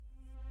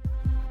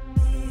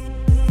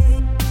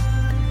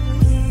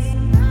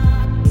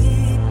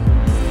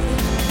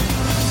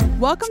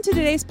Welcome to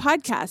today's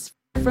podcast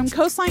from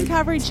Coastline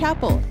Calvary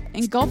Chapel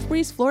in Gulf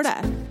Breeze,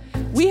 Florida.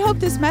 We hope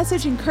this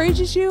message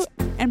encourages you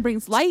and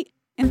brings light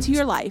into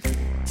your life.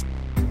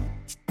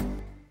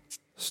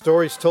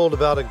 Stories told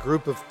about a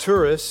group of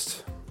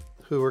tourists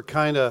who were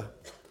kind of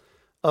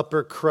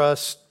upper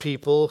crust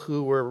people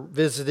who were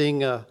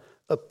visiting a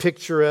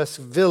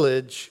picturesque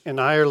village in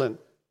Ireland.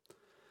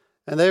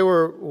 And they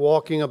were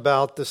walking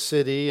about the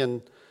city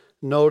and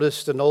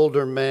noticed an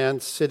older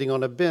man sitting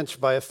on a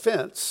bench by a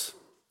fence.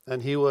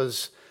 And he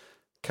was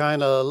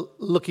kind of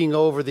looking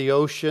over the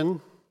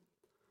ocean,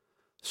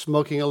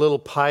 smoking a little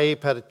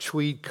pipe, had a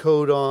tweed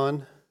coat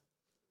on.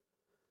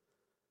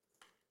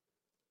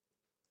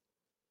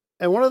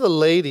 And one of the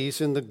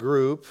ladies in the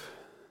group,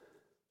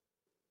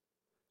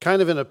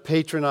 kind of in a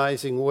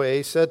patronizing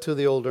way, said to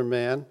the older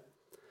man,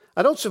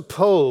 "I don't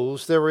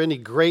suppose there were any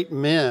great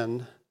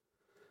men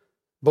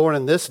born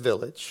in this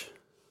village."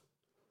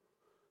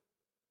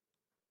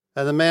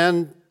 And the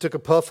man took a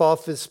puff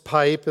off his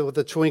pipe and with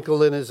a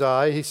twinkle in his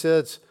eye, he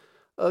says,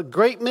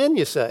 "Great men,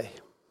 you say?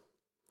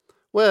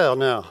 Well,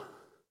 now,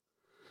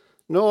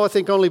 no, I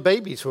think only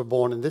babies were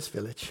born in this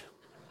village."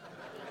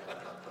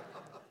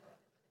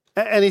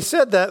 And he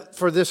said that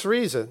for this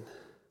reason.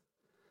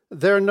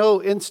 There are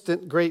no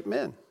instant great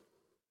men.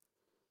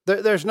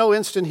 There's no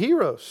instant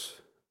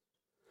heroes.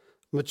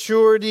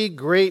 Maturity,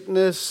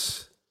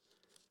 greatness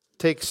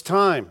takes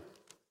time,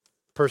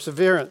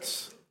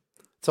 perseverance.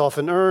 It's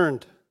often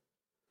earned.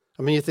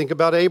 I mean, you think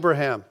about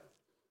Abraham.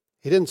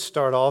 He didn't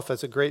start off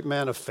as a great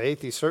man of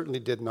faith. He certainly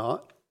did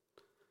not.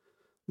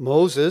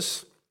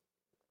 Moses,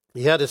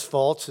 he had his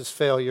faults, his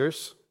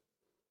failures.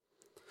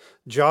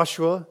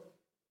 Joshua,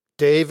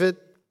 David,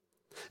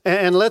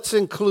 and let's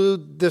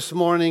include this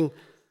morning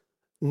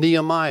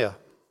Nehemiah.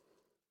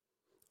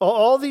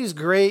 All these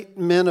great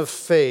men of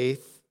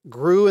faith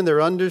grew in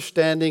their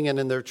understanding and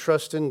in their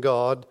trust in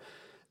God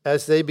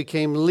as they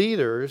became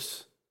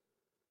leaders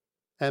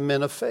and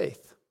men of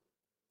faith.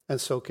 And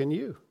so can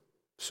you.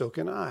 So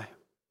can I.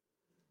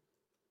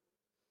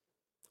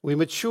 We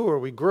mature,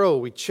 we grow,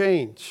 we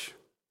change.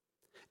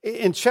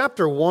 In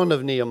chapter 1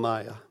 of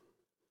Nehemiah,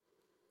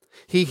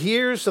 he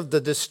hears of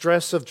the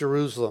distress of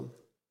Jerusalem.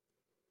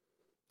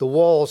 The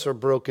walls are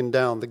broken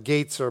down. The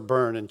gates are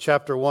burned. In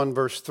chapter 1,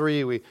 verse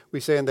 3, we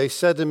say, "And they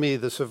said to me,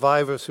 the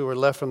survivors who were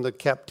left from the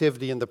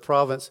captivity in the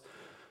province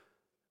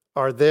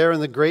are there in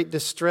the great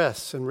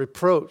distress and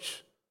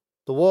reproach.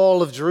 The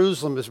wall of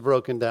Jerusalem is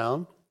broken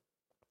down,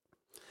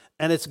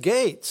 and its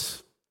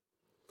gates,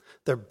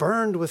 they're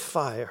burned with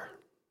fire."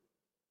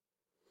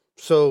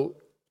 So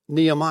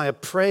Nehemiah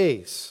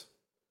prays.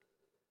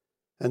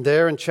 And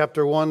there in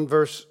chapter 1,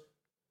 verse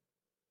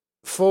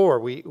 4,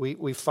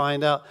 we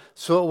find out,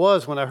 "So it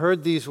was when I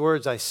heard these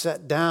words, I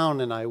sat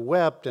down and I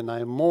wept and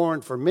I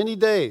mourned for many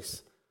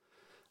days.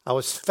 I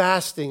was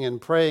fasting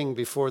and praying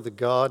before the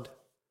God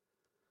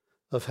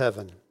of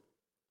heaven."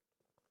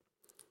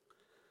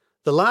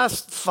 The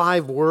last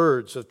 5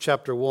 words of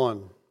chapter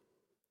 1,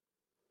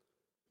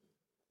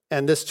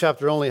 and this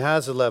chapter only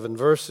has 11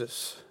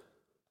 verses.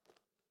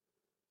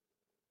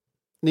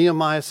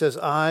 Nehemiah says,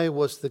 "I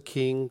was the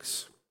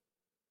king's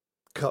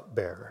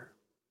cupbearer."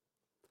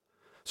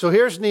 So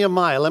here's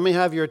Nehemiah. Let me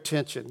have your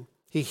attention.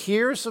 He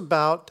hears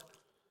about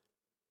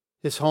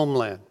his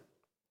homeland.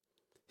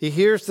 He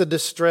hears the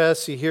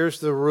distress. He hears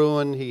the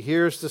ruin. He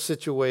hears the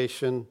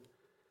situation.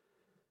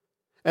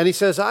 And he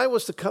says, "I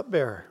was the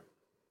cupbearer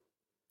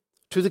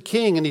to the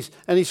king," and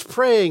he's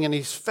praying and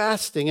he's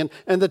fasting.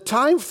 And the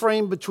time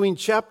frame between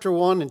chapter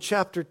 1 and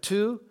chapter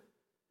 2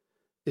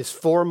 is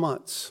 4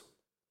 months.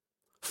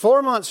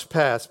 4 months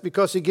pass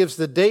because he gives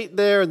the date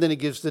there and then he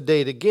gives the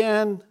date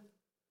again.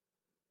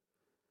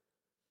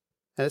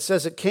 And it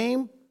says, "It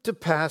came to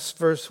pass,"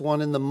 verse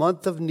 1, "in the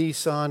month of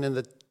Nisan, in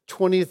the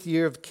 20th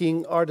year of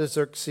King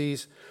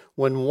Artaxerxes,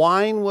 when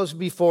wine was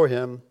before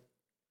him,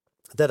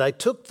 that I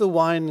took the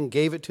wine and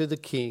gave it to the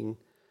king.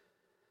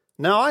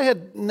 Now I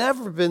had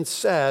never been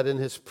sad in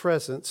his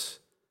presence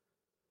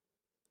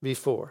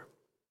before."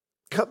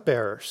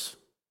 Cupbearers.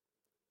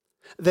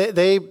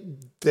 They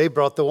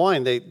brought the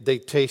wine. They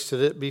tasted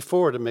it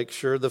before to make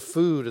sure the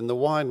food and the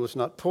wine was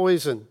not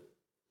poison.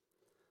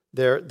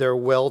 They're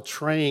well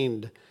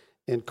trained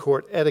in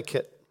court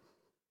etiquette.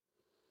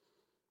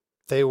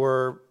 They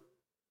were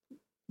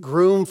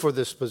groomed for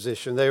this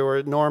position. They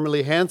were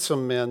normally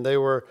handsome men. They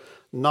were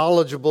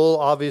knowledgeable,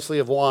 obviously,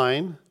 of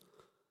wine.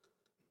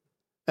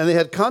 And they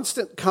had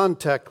constant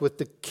contact with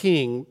the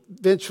king.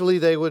 Eventually,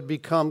 they would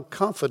become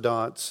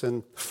confidants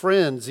and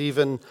friends,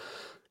 even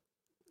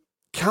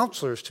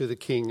counselors to the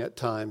king at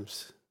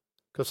times,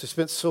 because they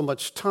spent so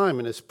much time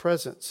in his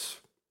presence.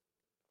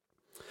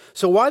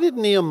 So why did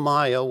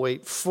Nehemiah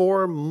wait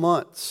 4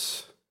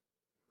 months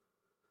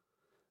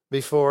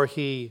before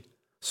he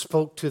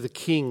spoke to the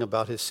king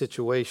about his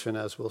situation,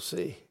 as we'll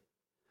see?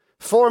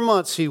 4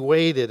 months he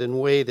waited and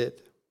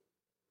waited.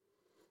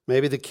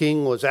 Maybe the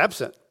king was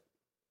absent.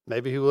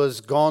 Maybe he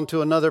was gone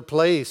to another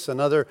place,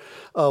 another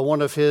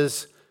one of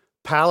his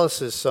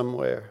palaces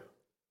somewhere.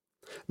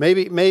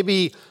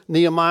 Maybe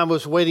Nehemiah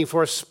was waiting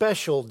for a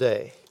special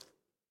day.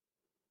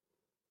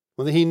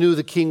 when he knew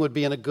the king would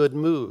be in a good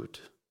mood,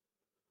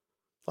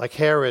 like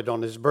Herod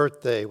on his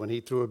birthday when he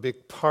threw a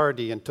big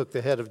party and took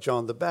the head of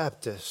John the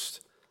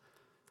Baptist.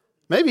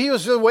 Maybe he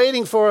was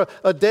waiting for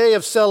a day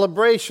of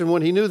celebration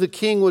when he knew the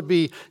king would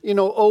be,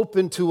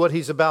 open to what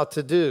he's about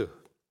to do.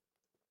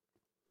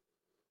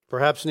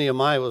 Perhaps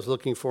Nehemiah was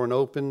looking for an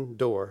open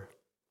door.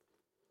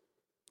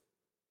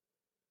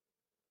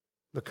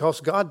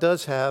 Because God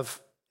does have,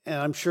 and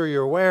I'm sure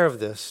you're aware of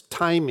this,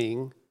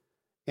 timing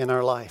in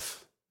our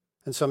life.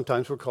 And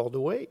sometimes we're called to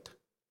wait.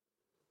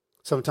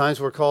 Sometimes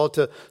we're called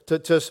to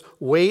just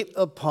wait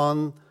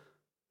upon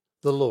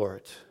the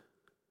Lord.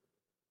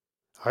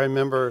 I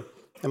remember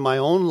in my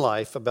own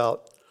life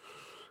about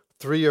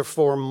 3 or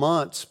 4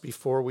 months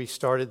before we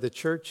started the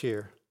church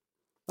here,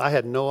 I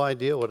had no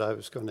idea what I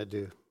was going to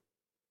do.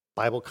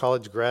 Bible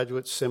college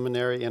graduate,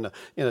 seminary, in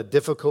a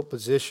difficult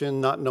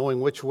position, not knowing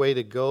which way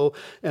to go.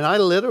 And I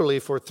literally,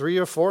 for 3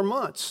 or 4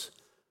 months,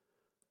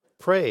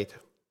 prayed.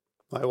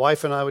 My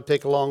wife and I would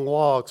take long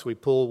walks.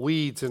 We'd pull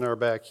weeds in our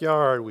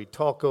backyard. We'd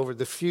talk over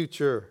the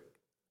future.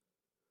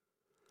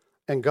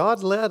 And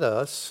God led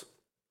us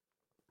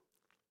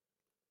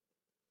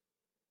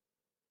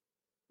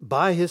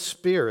by His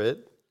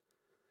Spirit,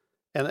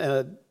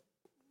 and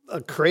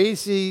a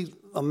crazy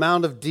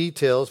amount of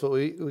details, but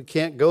we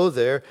can't go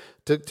there,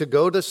 to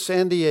go to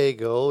San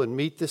Diego and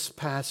meet this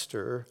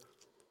pastor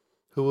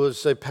who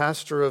was a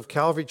pastor of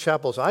Calvary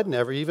Chapels. I'd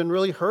never even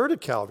really heard of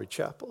Calvary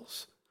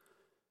Chapels.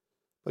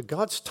 But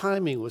God's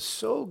timing was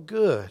so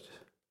good.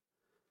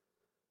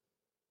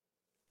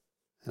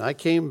 And I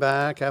came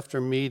back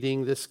after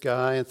meeting this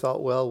guy and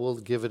thought, well, we'll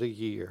give it a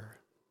year.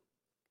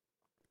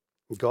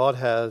 God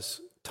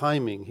has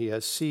timing. He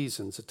has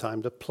seasons, a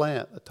time to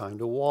plant, a time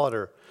to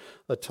water,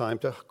 a time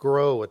to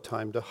grow, a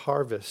time to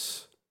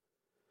harvest.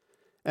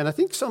 And I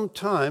think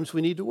sometimes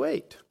we need to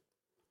wait.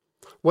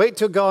 Wait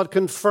till God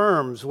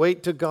confirms.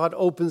 Wait till God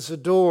opens the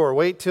door.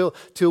 Wait till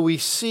we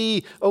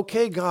see,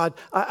 okay, God,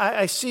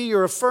 I see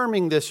you're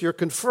affirming this. You're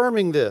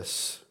confirming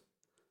this.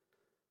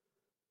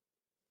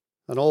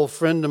 An old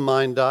friend of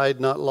mine died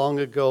not long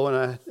ago, and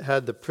I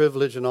had the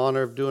privilege and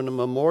honor of doing a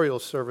memorial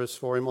service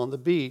for him on the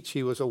beach.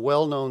 He was a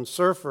well-known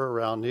surfer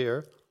around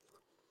here.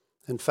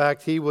 In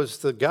fact, he was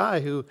the guy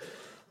who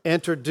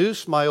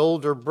introduced my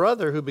older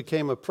brother, who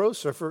became a pro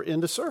surfer,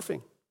 into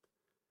surfing.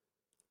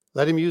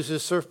 Let him use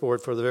his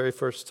surfboard for the very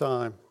first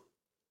time.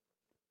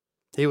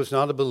 He was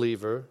not a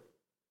believer.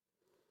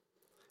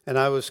 And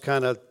I was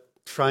kind of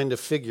trying to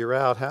figure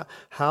out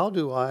how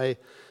do I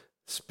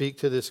speak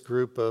to this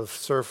group of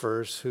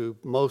surfers who,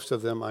 most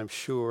of them, I'm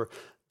sure,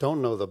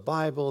 don't know the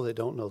Bible, they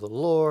don't know the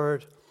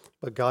Lord.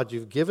 But God,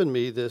 you've given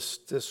me this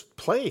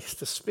place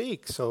to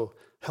speak, so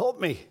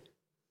help me.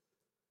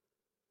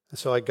 And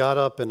so I got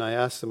up and I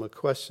asked them a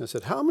question. I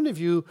said, how many of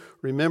you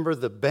remember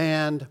the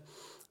band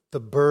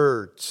The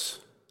Byrds?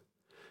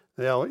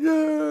 They all went,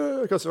 yeah,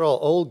 because they're all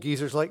old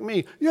geezers like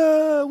me.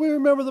 Yeah, we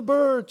remember the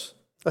Byrds.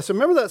 I said,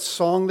 remember that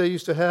song they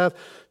used to have?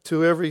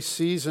 To every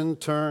season,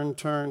 turn,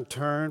 turn,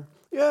 turn.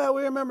 Yeah,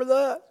 we remember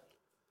that.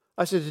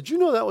 I said, did you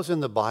know that was in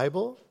the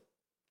Bible?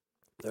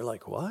 They're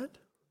like, what?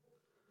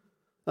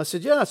 I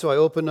said, yeah. So I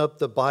opened up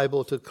the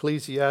Bible to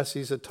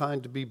Ecclesiastes, a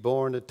time to be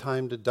born, a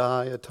time to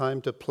die, a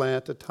time to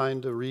plant, a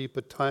time to reap,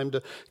 a time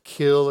to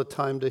kill, a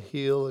time to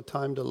heal, a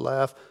time to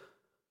laugh,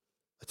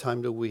 a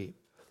time to weep.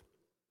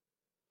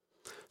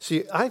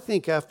 See, I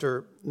think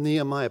after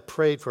Nehemiah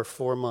prayed for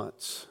 4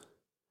 months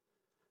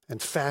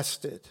and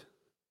fasted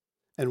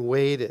and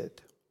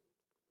waited,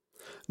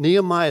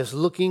 Nehemiah is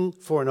looking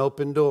for an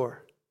open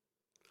door.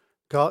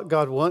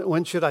 God,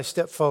 when should I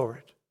step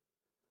forward?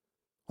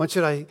 When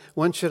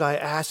should I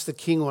ask the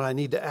king what I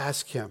need to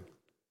ask him?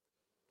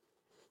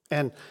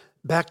 And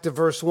back to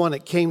verse 1,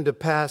 it came to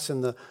pass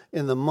in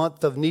the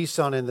month of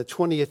Nisan, in the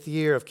 20th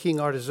year of King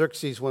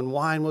Artaxerxes, when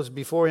wine was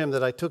before him,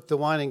 that I took the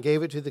wine and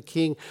gave it to the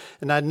king.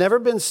 And I'd never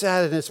been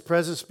sad in his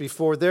presence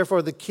before.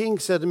 Therefore the king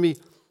said to me,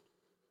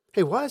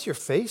 hey, why is your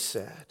face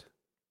sad?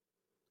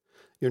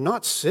 You're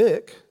not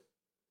sick.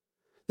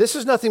 This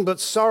is nothing but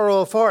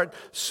sorrow of heart.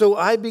 So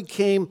I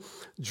became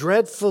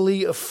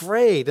dreadfully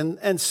afraid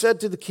and said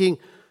to the king,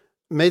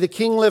 may the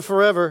king live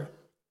forever.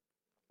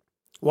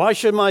 Why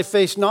should my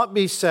face not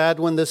be sad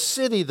when the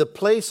city, the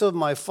place of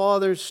my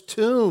father's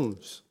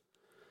tombs,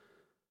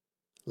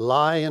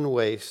 lie in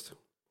waste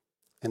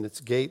and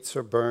its gates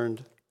are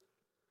burned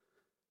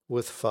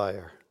with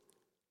fire?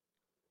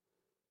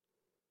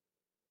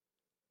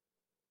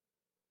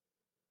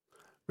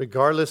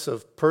 Regardless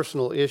of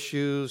personal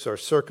issues or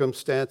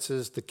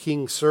circumstances, the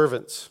king's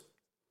servants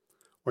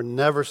were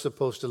never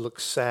supposed to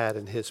look sad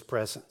in his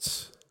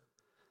presence.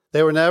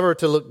 They were never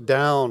to look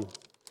down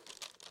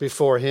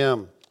before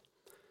him.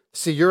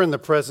 See, you're in the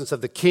presence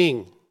of the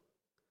king,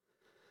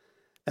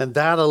 and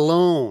that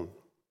alone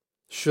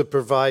should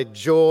provide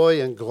joy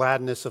and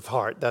gladness of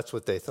heart. That's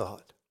what they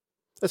thought.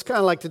 It's kind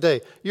of like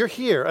today. You're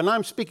here, and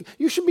I'm speaking.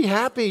 You should be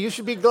happy. You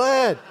should be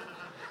glad.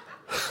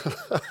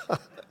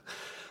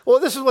 Well,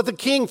 this is what the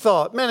king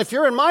thought. Man, if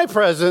you're in my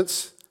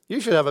presence,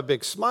 you should have a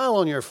big smile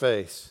on your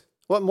face.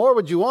 What more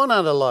would you want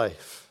out of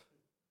life?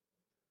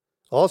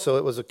 Also,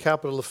 it was a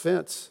capital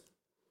offense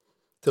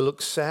to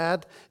look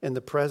sad in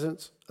the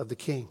presence of the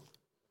king.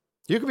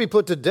 You could be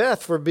put to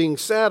death for being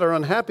sad or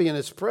unhappy in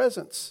his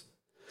presence.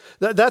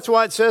 That's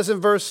why it says in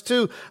verse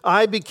 2,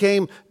 I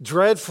became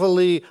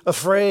dreadfully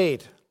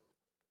afraid.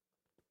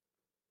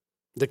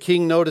 The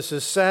king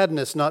notices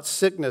sadness, not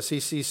sickness. He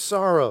sees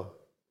sorrow.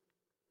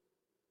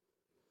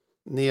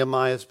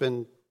 Nehemiah's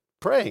been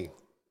praying.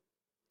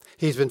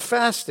 He's been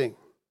fasting.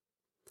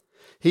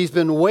 He's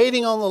been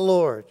waiting on the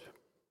Lord.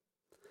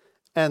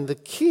 And the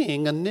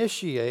king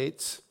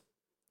initiates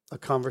a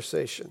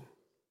conversation.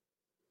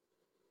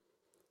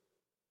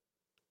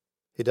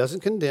 He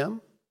doesn't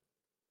condemn.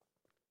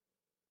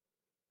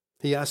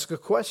 He asks a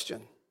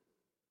question.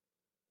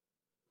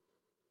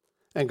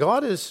 And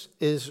God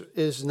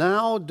is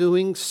now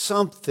doing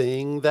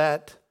something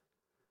that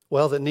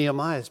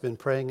Nehemiah has been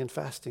praying and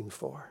fasting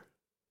for.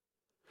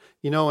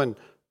 You know, in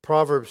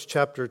Proverbs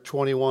chapter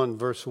 21,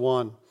 verse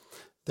 1,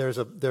 there's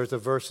a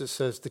verse that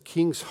says, the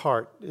king's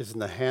heart is in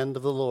the hand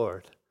of the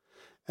Lord,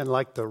 and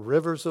like the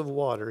rivers of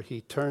water,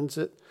 he turns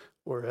it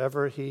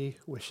wherever he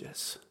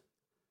wishes.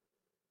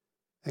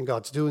 And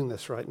God's doing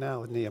this right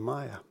now with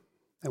Nehemiah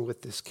and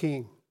with this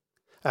king.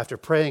 After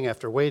praying,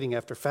 after waiting,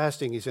 after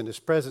fasting, he's in his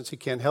presence. He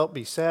can't help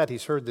be sad.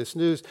 He's heard this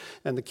news.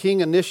 And the king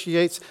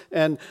initiates,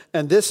 and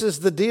this is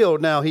the deal.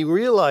 Now, he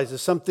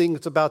realizes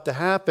something's about to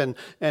happen,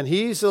 and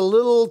he's a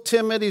little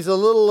timid. He's a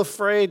little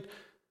afraid.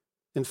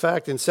 In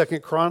fact, in 2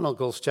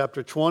 Chronicles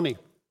chapter 20,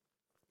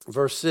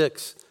 verse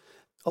 6,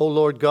 O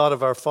Lord God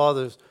of our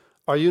fathers,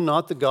 are you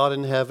not the God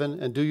in heaven,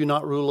 and do you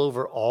not rule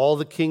over all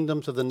the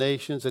kingdoms of the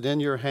nations, and in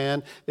your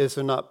hand is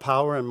there not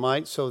power and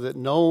might, so that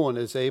no one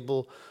is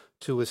able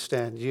to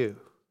withstand you?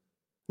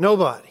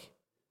 Nobody.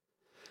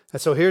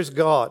 And so here's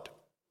God.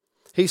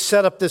 He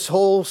set up this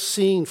whole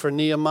scene for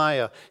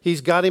Nehemiah.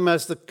 He's got him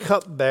as the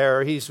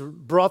cupbearer. He's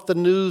brought the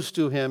news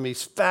to him.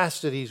 He's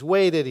fasted. He's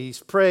waited.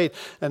 He's prayed.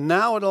 And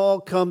now it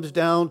all comes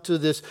down to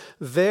this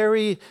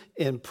very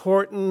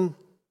important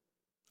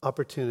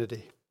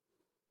opportunity.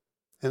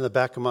 In the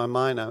back of my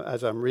mind,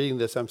 as I'm reading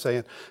this, I'm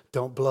saying,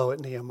 don't blow it,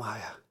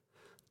 Nehemiah.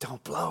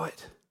 Don't blow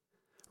it.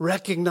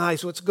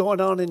 Recognize what's going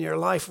on in your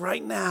life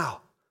right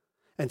now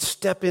and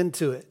step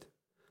into it.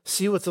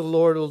 See what the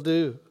Lord will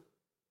do.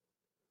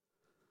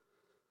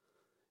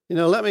 You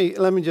know, let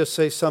me just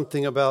say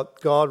something about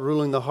God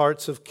ruling the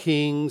hearts of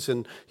kings,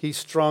 and he's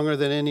stronger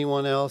than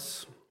anyone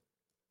else.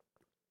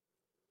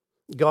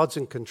 God's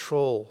in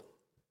control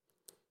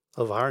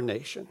of our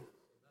nation,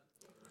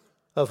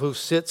 of who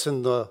sits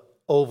in the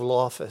Oval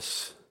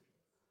Office.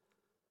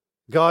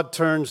 God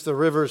turns the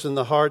rivers in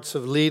the hearts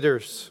of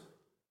leaders.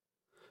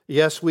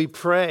 Yes, we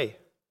pray.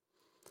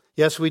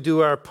 Yes, we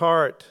do our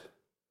part.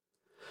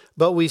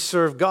 But we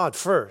serve God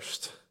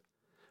first.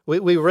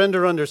 We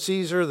render unto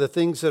Caesar the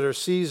things that are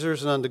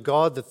Caesar's, and unto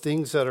God the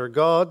things that are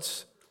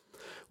God's.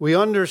 We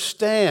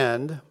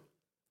understand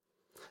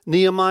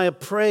Nehemiah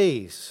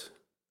prays,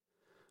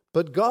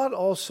 but God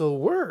also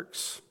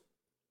works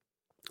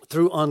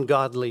through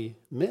ungodly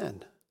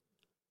men.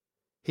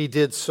 He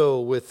did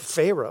so with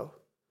Pharaoh.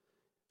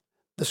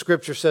 The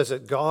scripture says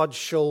that God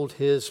showed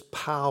his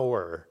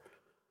power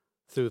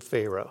through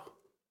Pharaoh.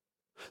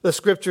 The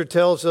scripture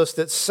tells us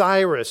that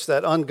Cyrus,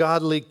 that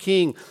ungodly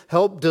king,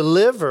 helped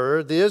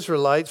deliver the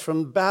Israelites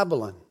from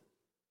Babylon.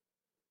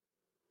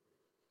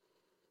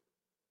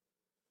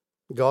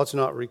 God's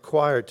not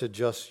required to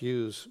just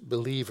use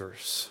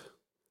believers.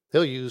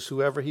 He'll use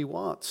whoever he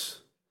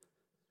wants.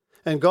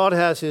 And God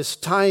has his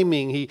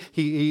timing.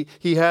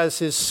 He has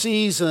his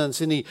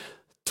seasons, and he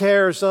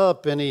tears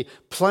up and he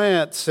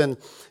plants. And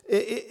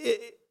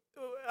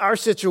our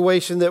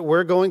situation that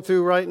we're going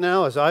through right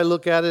now, as I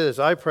look at it, as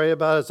I pray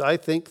about it, as I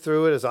think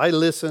through it, as I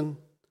listen,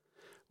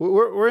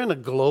 we're in a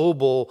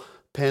global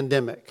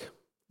pandemic.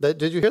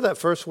 Did you hear that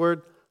first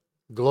word?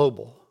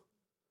 Global.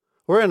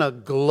 We're in a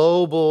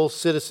global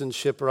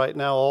citizenship right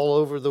now all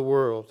over the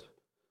world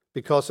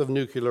because of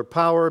nuclear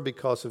power,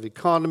 because of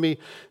economy,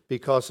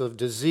 because of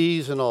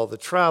disease and all the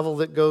travel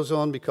that goes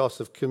on, because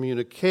of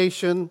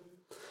communication.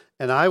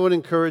 And I would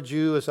encourage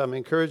you, as I'm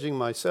encouraging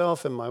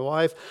myself and my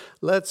wife,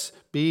 let's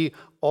be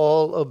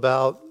all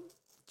about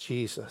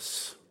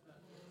Jesus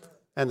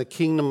and the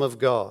kingdom of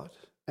God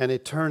and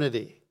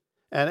eternity.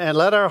 And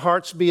let our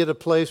hearts be at a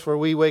place where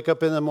we wake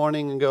up in the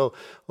morning and go,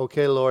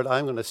 okay, Lord,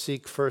 I'm going to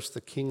seek first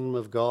the kingdom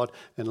of God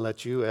and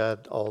let you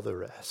add all the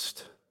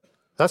rest.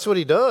 That's what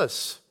he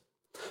does.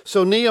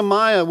 So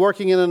Nehemiah,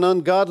 working in an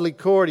ungodly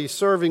court, he's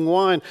serving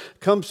wine,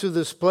 comes to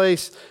this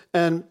place,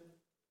 and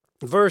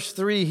verse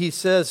 3, he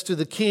says to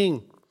the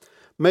king,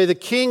 may the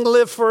king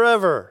live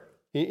forever.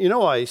 You know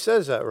why he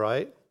says that,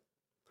 right?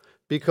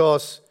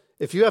 Because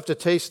if you have to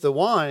taste the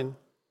wine,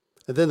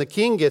 and then the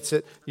king gets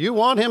it, you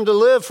want him to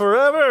live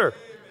forever.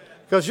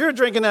 Because you're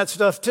drinking that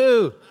stuff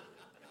too.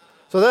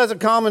 So that's a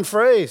common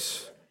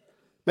phrase.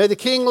 May the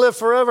king live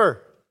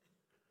forever.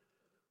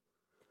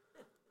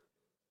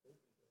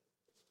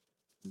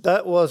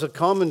 That was a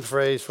common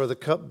phrase for the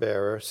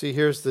cupbearer. See,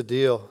 here's the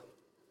deal.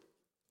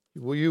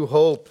 Well, you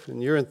hope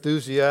and you're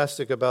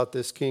enthusiastic about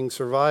this king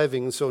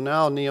surviving. So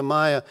now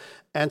Nehemiah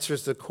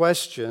answers the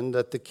question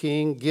that the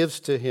king gives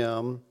to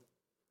him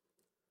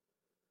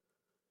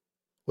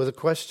with a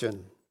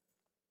question.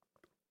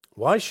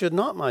 Why should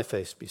not my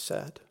face be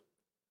sad?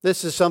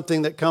 This is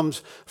something that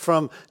comes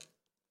from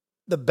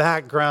the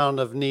background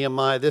of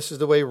Nehemiah. This is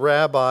the way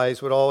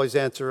rabbis would always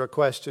answer a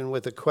question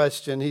with a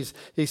question.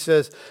 He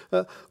says,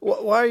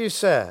 why are you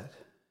sad?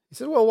 He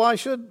said, well, why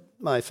should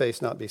my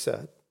face not be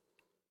sad?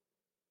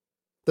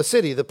 The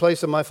city, the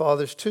place of my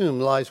father's tomb,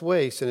 lies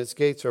waste, and its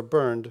gates are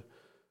burned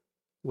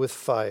with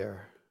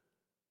fire.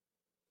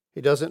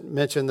 He doesn't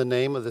mention the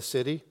name of the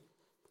city.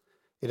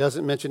 He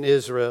doesn't mention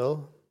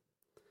Israel.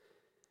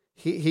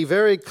 He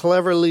very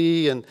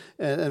cleverly and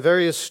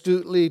very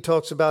astutely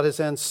talks about his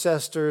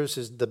ancestors,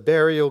 the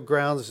burial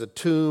grounds, the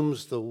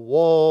tombs, the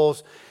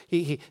walls.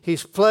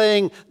 He's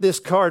playing this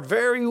card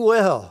very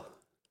well.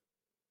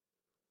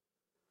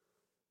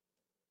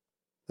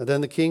 And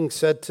then the king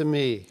said to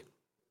me,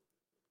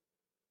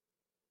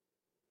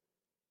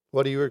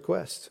 what do you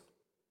request?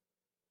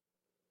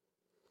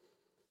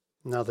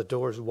 Now the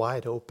door's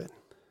wide open.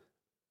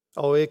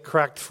 Oh, it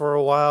cracked for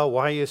a while.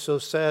 Why are you so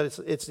sad?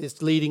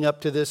 It's leading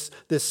up to this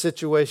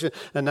situation.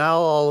 And now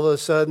all of a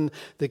sudden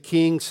the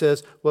king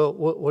says, well,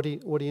 what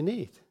do you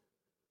need?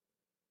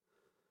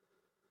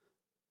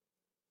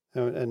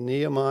 And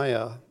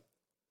Nehemiah,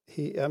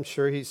 I'm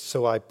sure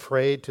so I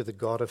prayed to the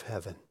God of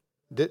heaven.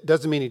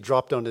 Doesn't mean he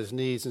dropped on his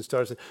knees and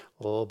started saying,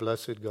 oh,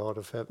 blessed God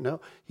of heaven.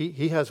 No,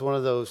 he has one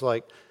of those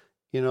like,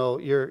 you know,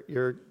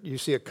 you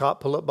see a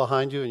cop pull up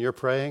behind you and you're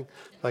praying.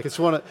 Like it's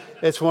one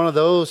of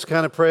those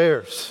kind of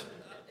prayers.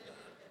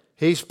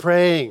 He's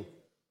praying.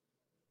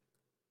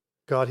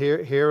 God,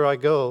 here I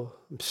go.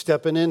 I'm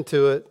stepping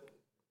into it.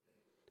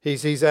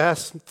 He's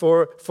asked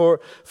for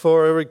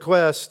a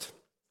request.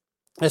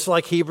 It's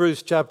like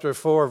Hebrews chapter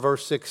 4,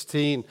 verse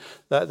 16,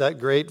 that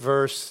great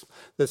verse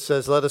that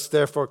says, let us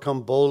therefore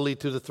come boldly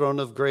to the throne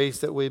of grace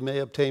that we may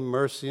obtain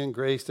mercy and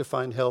grace to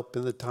find help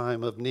in the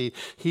time of need.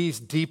 He's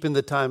deep in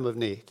the time of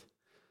need.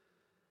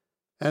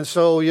 And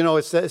so, you know,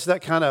 it's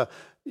that kind of,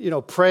 you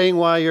know, praying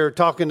while you're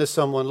talking to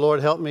someone.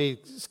 Lord, help me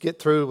get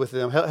through with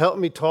them. Help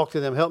me talk to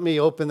them. Help me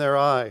open their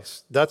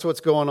eyes. That's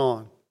what's going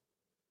on.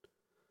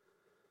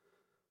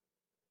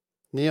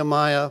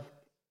 Nehemiah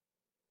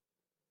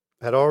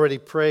had already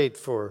prayed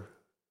for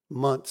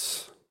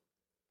months.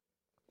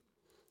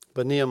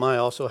 But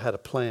Nehemiah also had a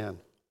plan.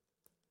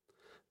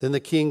 Then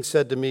the king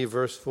said to me,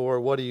 verse 4,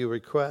 what do you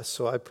request?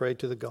 So I prayed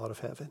to the God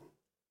of heaven.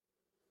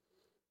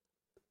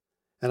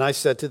 And I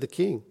said to the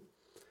king,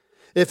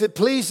 if it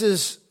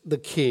pleases the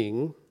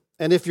king,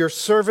 and if your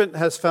servant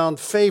has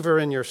found favor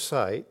in your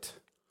sight,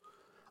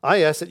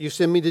 I ask that you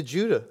send me to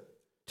Judah,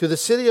 to the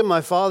city of my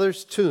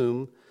father's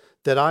tomb,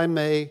 that I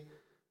may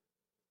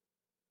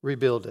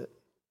rebuild it.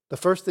 The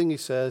first thing he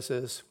says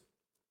is,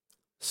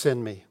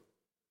 send me,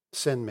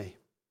 send me.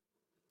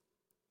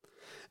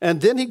 And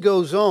then he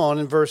goes on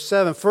in verse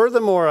 7,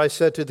 furthermore, I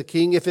said to the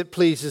king, if it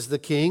pleases the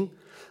king,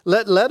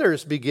 let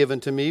letters be given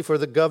to me for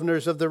the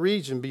governors of the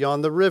region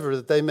beyond the river,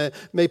 that they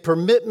may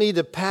permit me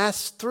to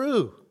pass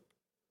through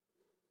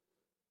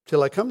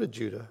till I come to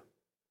Judah.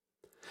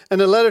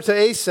 And a letter to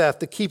Asaph,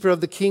 the keeper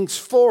of the king's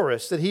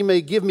forest, that he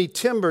may give me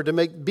timber to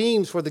make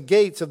beams for the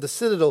gates of the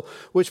citadel,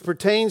 which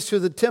pertains to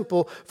the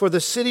temple, for the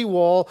city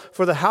wall,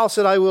 for the house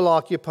that I will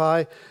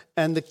occupy.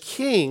 And the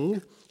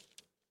king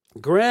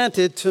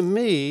granted to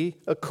me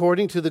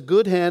according to the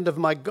good hand of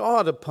my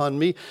God upon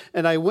me.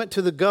 And I went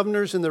to the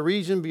governors in the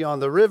region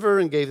beyond the river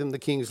and gave them the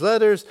king's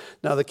letters.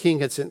 Now the king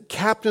had sent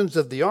captains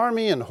of the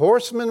army and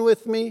horsemen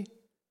with me.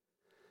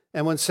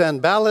 And when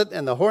Sanballat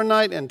and the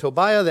Hornite and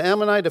Tobiah the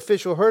Ammonite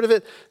official heard of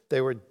it, they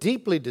were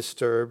deeply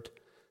disturbed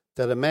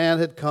that a man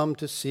had come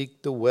to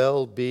seek the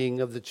well-being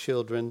of the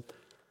children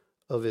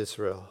of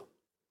Israel.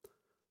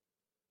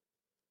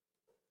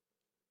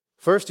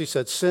 First he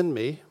said, send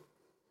me.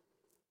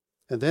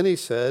 And then he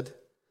said,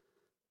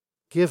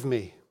 give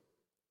me.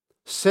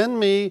 Send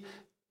me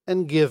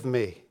and give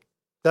me.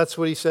 That's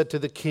what he said to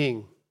the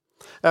king.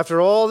 After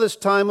all this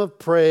time of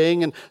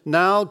praying and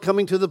now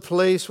coming to the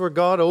place where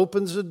God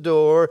opens the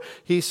door,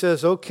 he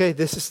says, okay,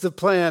 this is the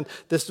plan.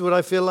 This is what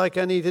I feel like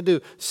I need to do.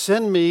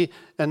 Send me,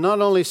 and not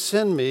only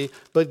send me,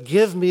 but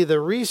give me the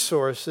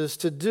resources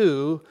to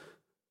do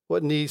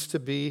what needs to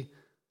be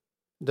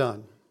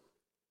done.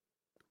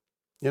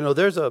 You know,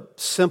 there's a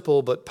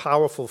simple but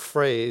powerful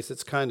phrase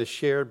that's kind of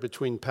shared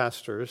between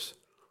pastors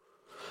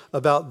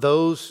about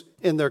those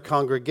in their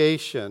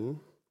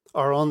congregation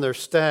or on their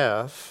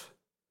staff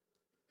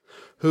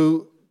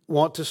who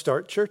want to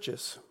start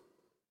churches.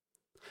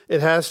 It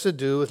has to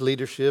do with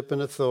leadership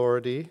and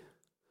authority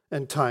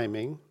and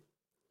timing.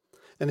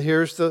 And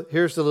here's the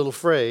little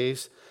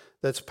phrase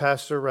that's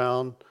passed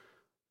around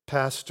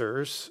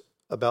pastors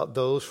about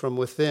those from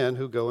within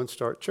who go and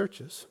start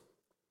churches.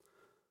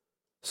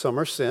 Some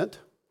are sent,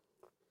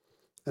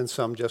 and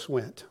some just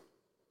went.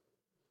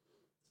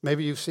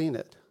 Maybe you've seen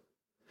it.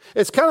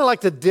 It's kind of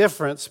like the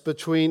difference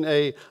between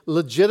a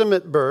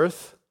legitimate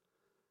birth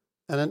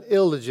and an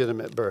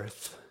illegitimate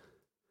birth.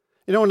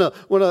 You know,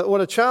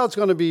 when a child's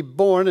going to be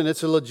born and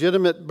it's a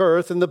legitimate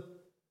birth and the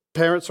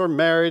parents are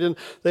married and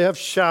they have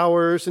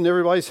showers and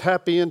everybody's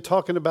happy and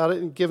talking about it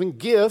and giving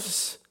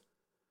gifts,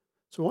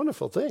 it's a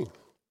wonderful thing.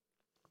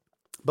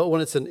 But when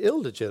it's an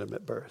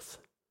illegitimate birth,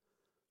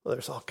 well,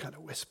 there's all kind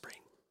of whispering.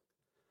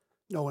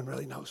 No one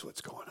really knows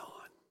what's going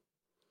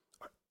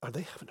on. Are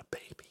they having a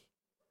baby?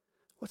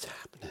 What's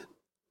happening?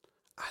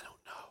 I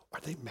don't know.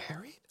 Are they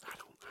married? I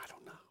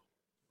don't know.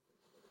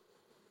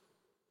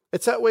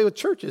 It's that way with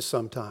churches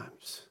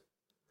sometimes.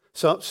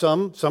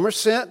 Some are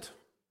sent.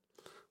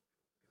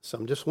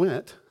 Some just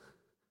went.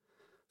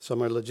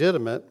 Some are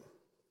legitimate.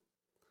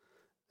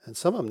 And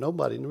some of them,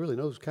 nobody really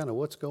knows kind of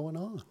what's going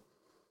on.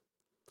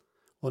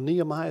 Well,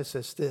 Nehemiah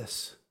says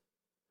this: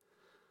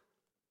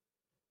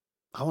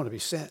 I want to be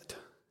sent.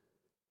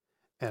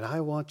 And I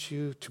want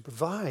you to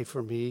provide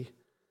for me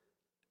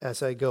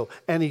as I go.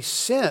 And he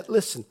sent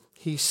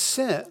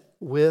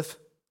with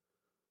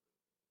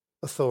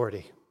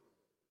authority.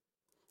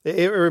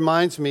 It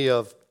reminds me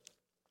of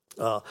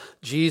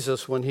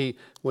Jesus when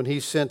he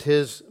sent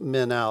his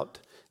men out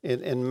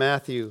in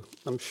Matthew.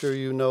 I'm sure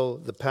you know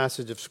the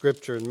passage of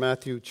Scripture in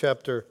Matthew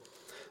chapter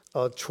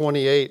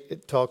 28.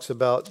 It talks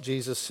about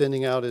Jesus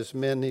sending out his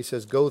men. He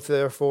says, "Go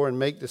therefore and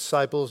make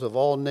disciples of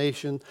all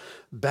nations,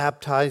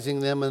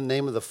 baptizing them in the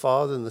name of the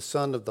Father and the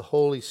Son and of the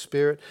Holy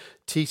Spirit,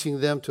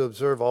 teaching them to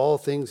observe all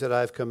things that I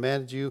have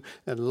commanded you.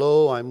 And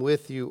lo, I'm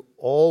with you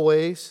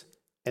always."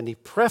 And he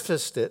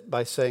prefaced it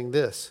by saying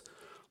this: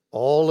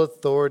 "All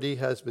authority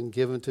has been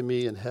given to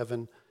me in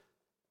heaven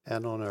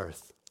and on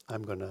earth."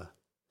 I'm going to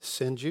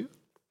send you,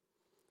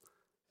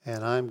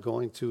 and I'm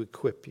going to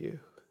equip you.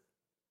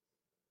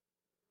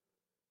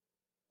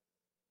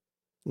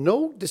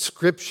 No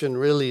description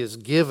really is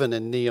given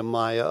in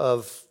Nehemiah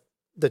of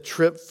the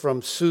trip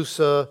from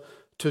Susa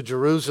to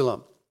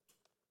Jerusalem,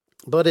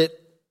 but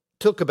it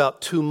took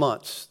about 2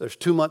 months. There's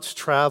 2 months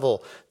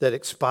travel that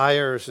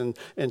expires in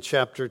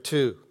chapter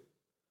 2.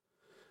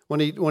 When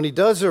he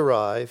does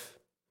arrive,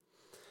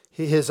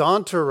 his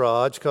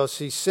entourage, because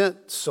he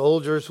sent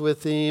soldiers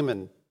with him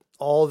and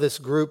all this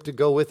group to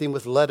go with him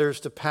with letters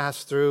to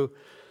pass through,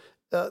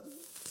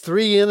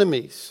 3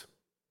 enemies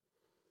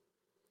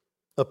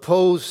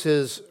oppose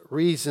his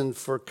reason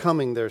for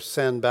coming. There's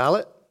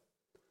Sanballat,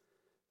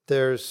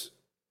 there's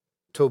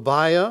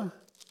Tobiah,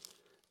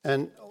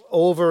 and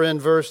over in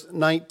verse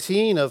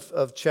 19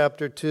 of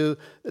chapter 2,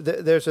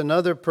 there's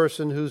another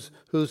person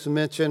who's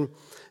mentioned,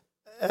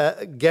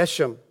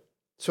 Geshem.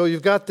 So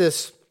you've got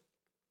this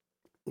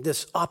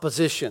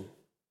opposition.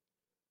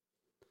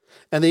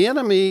 And the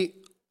enemy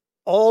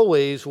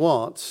always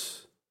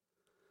wants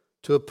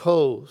to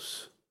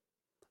oppose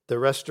the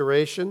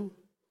restoration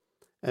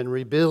and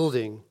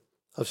rebuilding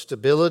of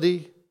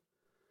stability,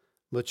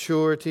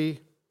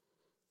 maturity,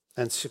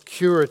 and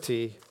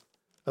security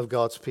of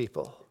God's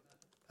people.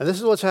 And this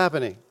is what's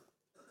happening.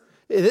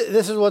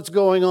 This is what's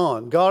going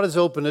on. God has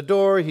opened a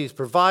door. He's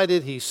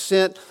provided. He's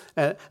sent.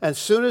 And as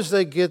soon as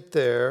they get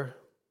there,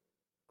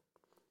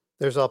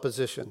 there's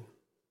opposition.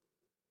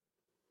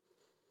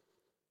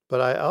 But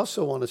I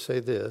also want to say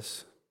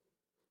this: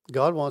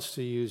 God wants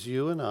to use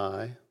you and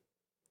I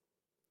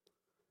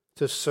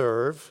to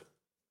serve,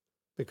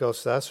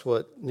 because that's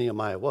what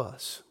Nehemiah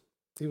was.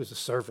 He was a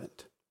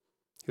servant.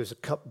 He was a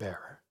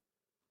cupbearer.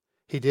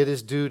 He did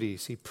his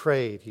duties. He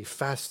prayed. He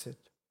fasted.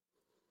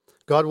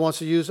 God wants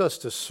to use us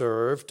to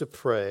serve, to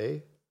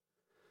pray,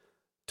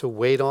 to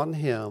wait on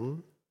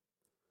him,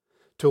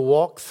 to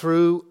walk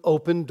through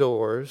open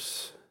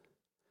doors,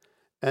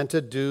 and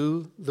to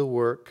do the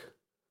work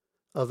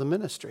of the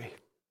ministry.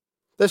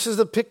 This is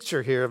the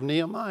picture here of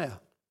Nehemiah.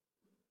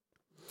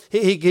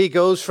 He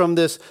goes from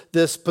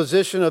this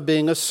position of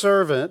being a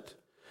servant,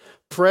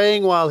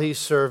 praying while he's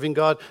serving.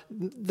 God,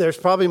 there's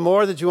probably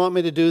more that you want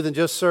me to do than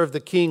just serve the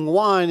king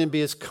wine and be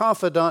his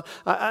confidant.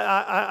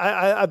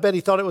 I bet he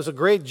thought it was a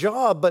great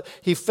job, but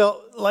he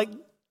felt like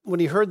when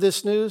he heard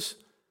this news,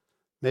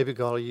 maybe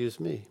God will use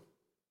me.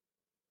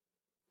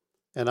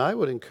 And I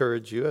would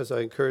encourage you, as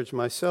I encourage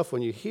myself,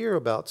 when you hear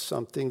about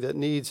something that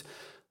needs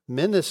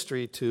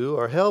ministry to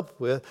or help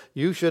with,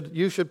 you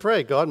should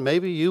pray, God,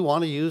 maybe you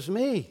want to use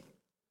me.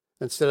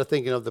 Instead of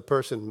thinking of the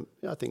person,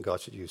 I think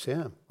God should use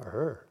him or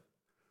her.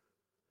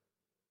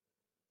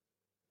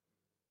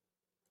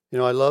 You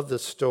know, I love the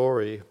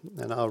story,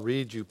 and I'll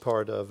read you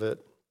part of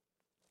it,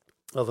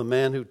 of a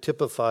man who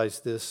typifies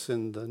this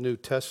in the New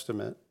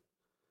Testament.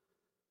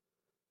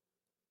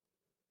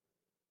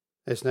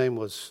 His name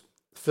was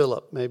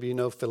Philip. Maybe you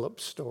know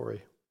Philip's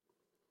story.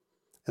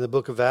 In the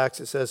book of Acts,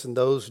 it says, in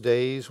those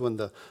days when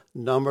the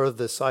number of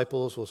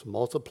disciples was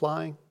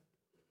multiplying,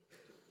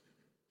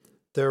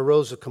 there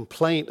arose a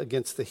complaint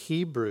against the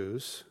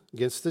Hebrews,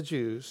 against the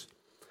Jews,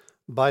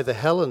 by the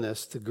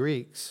Hellenists, the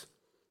Greeks,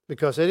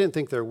 because they didn't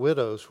think their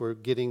widows were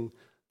getting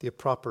the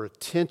proper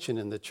attention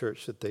in the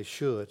church that they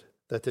should,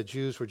 that the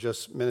Jews were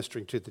just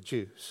ministering to the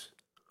Jews.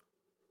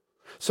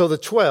 So the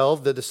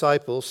 12, the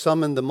disciples,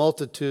 summoned the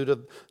multitude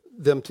of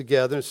them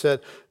together and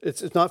said,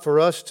 it's not for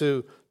us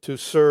to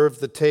serve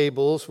the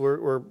tables,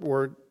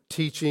 we're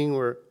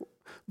teaching,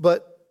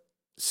 but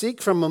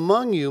seek from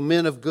among you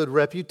men of good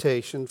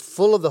reputation,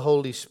 full of the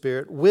Holy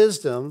Spirit,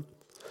 wisdom,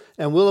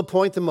 and we'll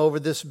appoint them over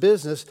this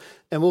business,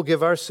 and we'll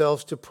give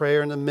ourselves to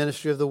prayer and the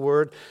ministry of the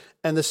word.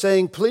 And the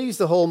saying pleased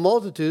the whole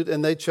multitude,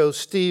 and they chose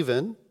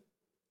Stephen.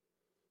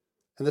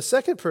 And the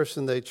second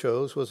person they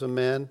chose was a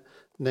man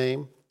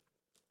named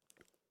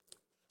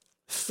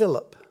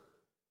Philip.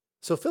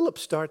 So Philip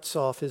starts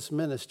off his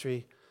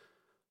ministry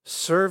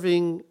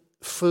serving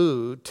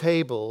food,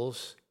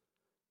 tables,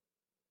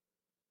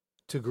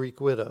 to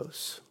Greek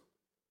widows.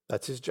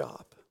 That's his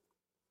job.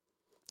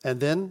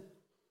 And then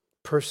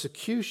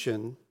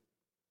persecution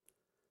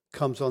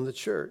comes on the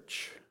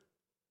church.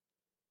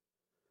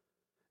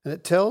 And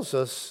it tells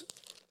us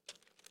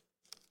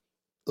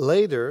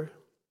later,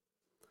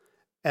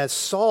 as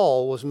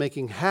Saul was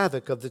making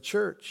havoc of the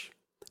church,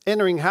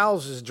 entering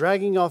houses,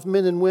 dragging off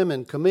men and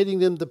women, committing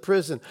them to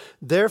prison.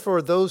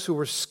 Therefore, those who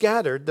were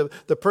scattered,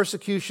 the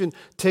persecution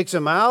takes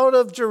them out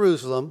of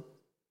Jerusalem,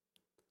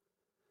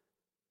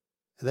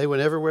 and they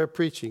went everywhere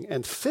preaching.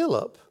 And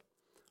Philip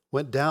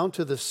went down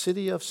to the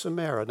city of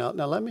Samaria.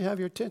 Now let me have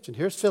your attention.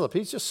 Here's Philip.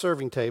 He's just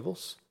serving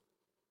tables.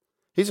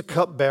 He's a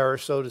cupbearer,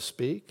 so to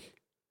speak.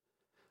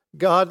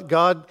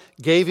 God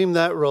gave him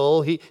that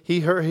role. He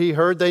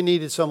heard they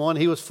needed someone.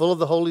 He was full of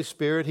the Holy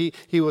Spirit.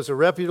 He was a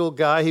reputable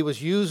guy. He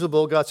was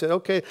usable. God said,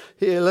 okay,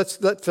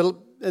 let's let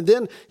Philip. And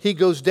then he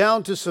goes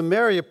down to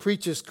Samaria,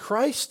 preaches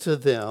Christ to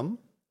them.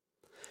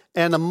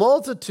 And a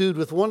multitude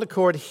with one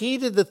accord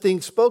heeded the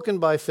things spoken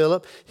by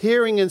Philip,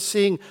 hearing and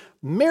seeing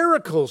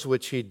miracles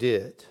which he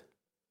did.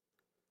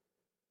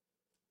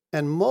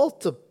 And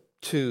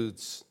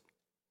multitudes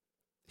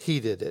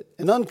heeded it.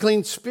 And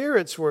unclean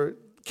spirits were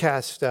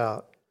cast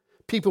out.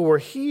 People were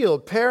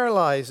healed,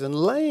 paralyzed, and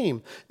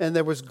lame. And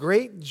there was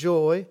great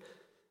joy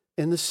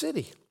in the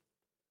city.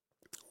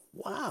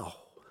 Wow.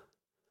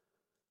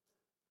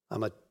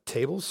 I'm a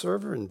table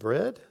server and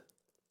bread.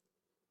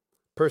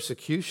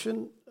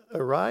 Persecution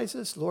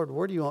arises. Lord,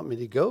 where do you want me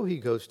to go? He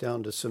goes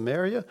down to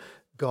Samaria.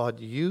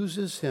 God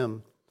uses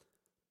him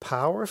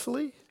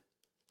powerfully.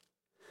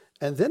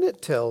 And then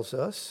it tells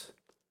us,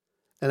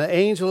 and an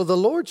angel of the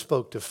Lord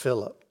spoke to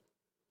Philip.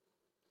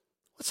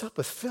 What's up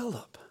with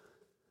Philip?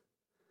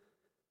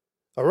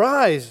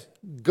 Arise,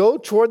 go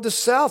toward the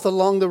south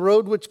along the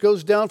road which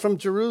goes down from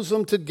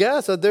Jerusalem to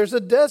Gaza. There's a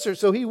desert.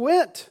 So he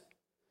went.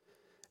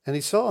 And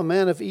he saw a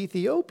man of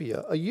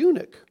Ethiopia, a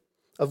eunuch,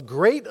 of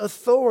great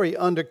authority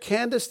under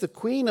Candace, the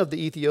queen of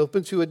the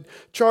Ethiopians, who had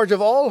charge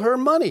of all her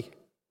money.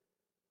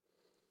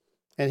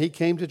 And he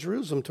came to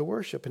Jerusalem to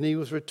worship. And he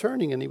was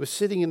returning, and he was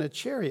sitting in a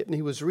chariot, and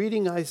he was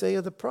reading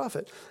Isaiah the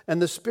prophet. And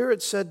the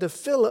Spirit said to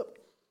Philip,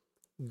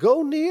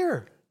 go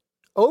near,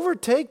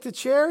 overtake the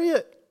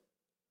chariot.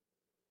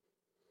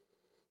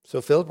 So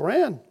Philip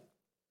ran.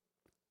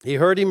 He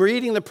heard him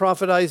reading the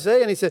prophet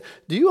Isaiah, and he said,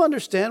 do you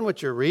understand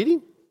what you're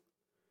reading?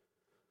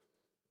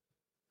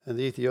 And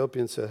the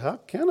Ethiopian said, how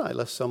can I,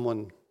 unless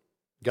someone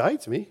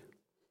guides me?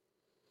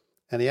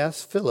 And he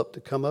asked Philip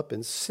to come up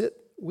and sit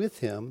with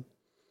him.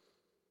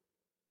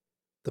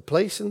 The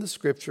place in the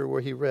scripture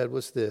where he read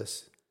was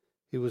this: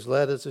 he was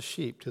led as a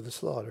sheep to the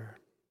slaughter,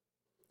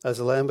 as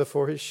a lamb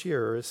before his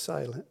shearer is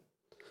silent.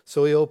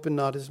 So he opened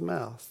not his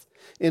mouth.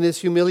 In his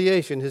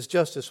humiliation, his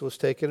justice was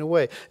taken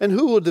away. And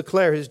who will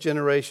declare his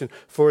generation?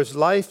 For his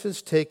life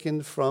is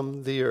taken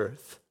from the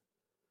earth.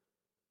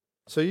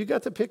 So you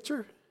got the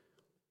picture?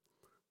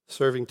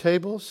 Serving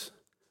tables,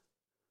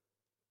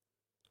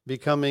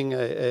 becoming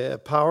a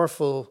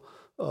powerful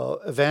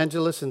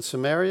evangelist in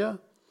Samaria,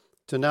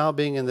 to now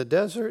being in the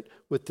desert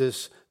with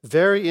this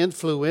very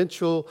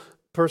influential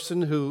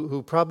person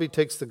who probably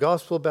takes the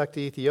gospel back to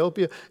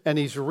Ethiopia, and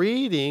he's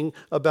reading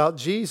about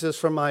Jesus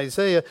from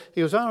Isaiah.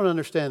 He goes, I don't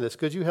understand this.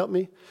 Could you help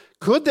me?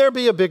 Could there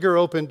be a bigger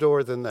open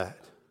door than that?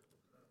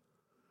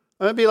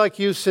 It'd be like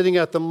you sitting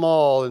at the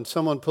mall and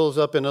someone pulls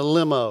up in a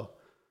limo.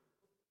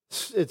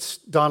 It's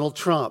Donald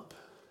Trump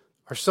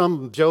or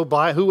some Joe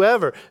Biden,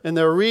 whoever, and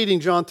they're reading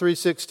John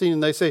 3:16,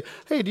 and they say,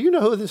 hey, do you know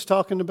who this is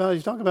talking about?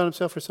 He's talking about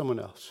himself or someone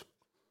else.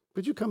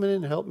 Could you come in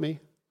and help me?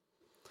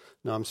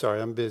 No, I'm sorry,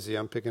 I'm busy.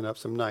 I'm picking up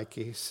some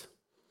Nikes.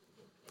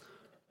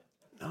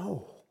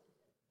 No.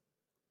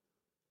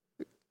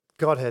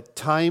 God had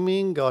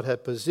timing. God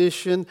had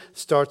position.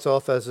 Starts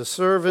off as a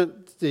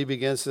servant. He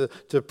begins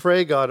to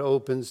pray. God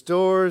opens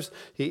doors.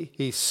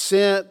 He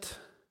sent.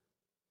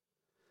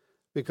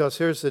 Because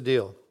here's the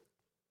deal.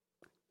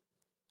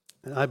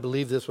 And I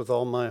believe this with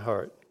all my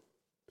heart.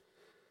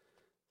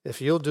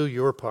 If you'll do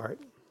your part,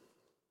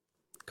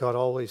 God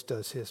always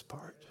does his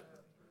part.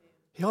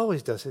 He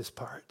always does his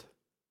part.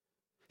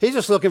 He's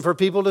just looking for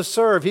people to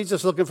serve. He's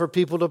just looking for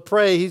people to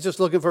pray. He's just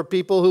looking for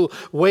people who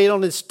wait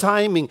on his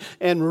timing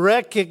and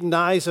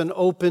recognize an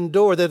open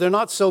door, that they're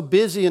not so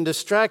busy and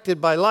distracted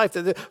by life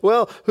that,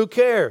 well, who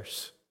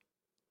cares?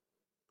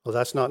 Well,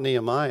 that's not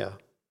Nehemiah.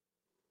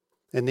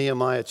 In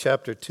Nehemiah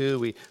chapter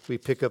 2, we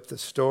pick up the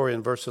story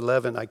in verse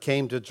 11. I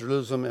came to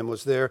Jerusalem and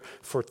was there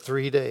for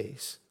 3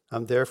 days.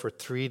 I'm there for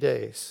 3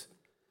 days.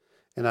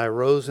 And I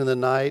rose in the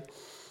night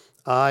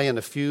I and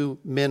a few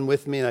men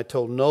with me, and I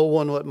told no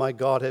one what my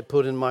God had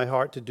put in my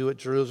heart to do at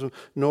Jerusalem,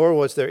 nor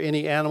was there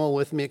any animal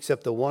with me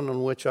except the one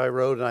on which I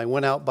rode, and I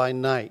went out by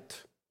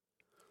night.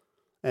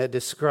 And it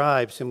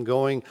describes him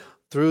going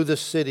through the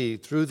city,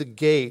 through the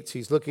gates.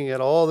 He's looking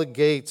at all the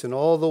gates and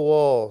all the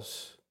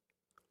walls.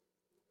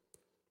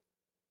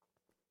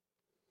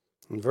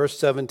 In verse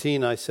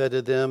 17, I said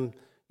to them,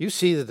 you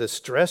see the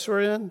distress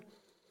we're in?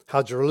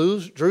 How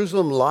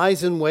Jerusalem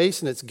lies in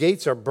waste and its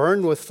gates are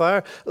burned with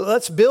fire.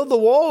 Let's build the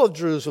wall of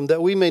Jerusalem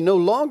that we may no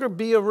longer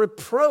be a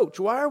reproach.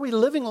 Why are we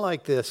living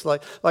like this?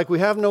 Like we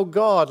have no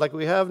God, like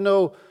we have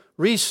no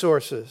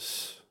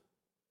resources.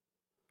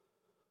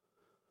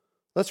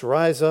 Let's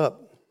rise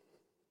up,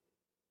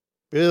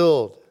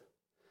 build.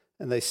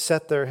 And they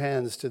set their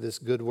hands to this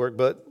good work.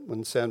 But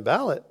when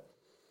Sanballat,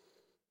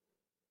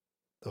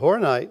 the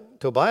Horonite,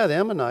 Tobiah the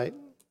Ammonite,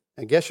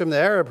 and Geshem the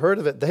Arab heard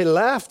of it, they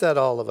laughed at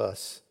all of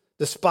us,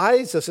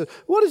 despised us.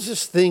 What is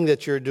this thing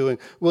that you're doing?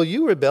 Will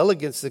you rebel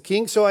against the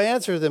king? So I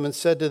answered them and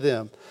said to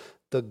them,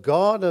 the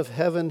God of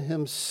heaven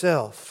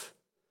himself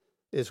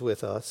is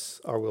with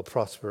us, or will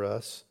prosper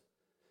us.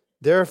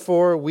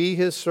 Therefore, we,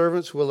 his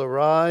servants, will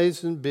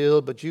arise and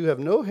build, but you have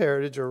no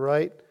heritage or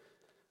right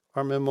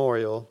or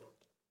memorial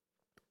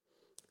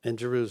in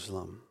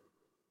Jerusalem.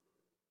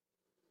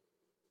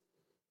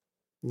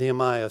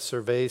 Nehemiah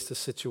surveys the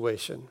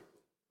situation.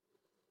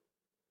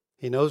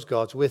 He knows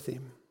God's with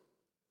him.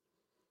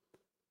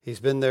 He's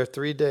been there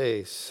 3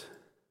 days.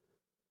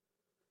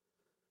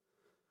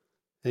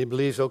 And he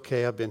believes,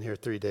 okay, I've been here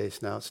 3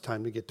 days now. It's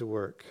time to get to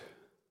work.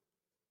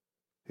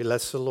 He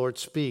lets the Lord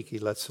speak. He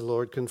lets the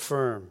Lord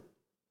confirm.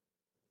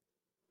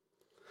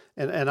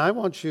 And I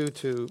want you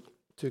to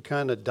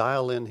kind of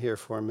dial in here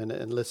for a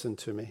minute and listen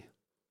to me.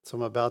 So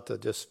I'm about to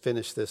just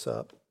finish this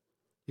up.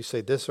 You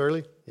say, this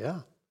early?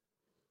 Yeah.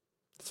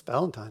 It's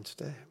Valentine's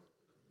Day.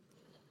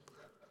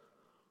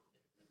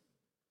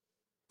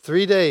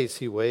 3 days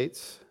he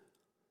waits.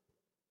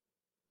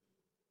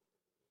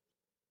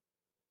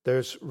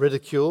 There's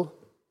ridicule.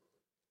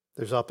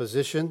 There's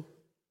opposition.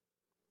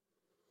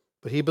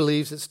 But he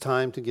believes it's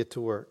time to get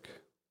to work.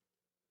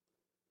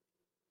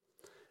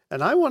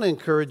 And I want to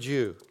encourage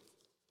you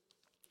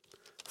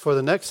for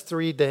the next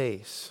 3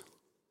 days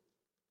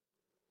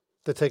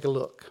to take a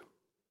look.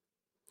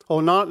 Oh,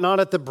 not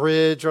at the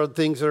bridge or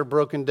things that are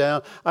broken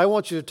down. I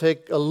want you to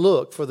take a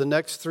look for the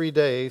next 3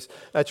 days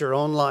at your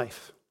own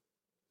life.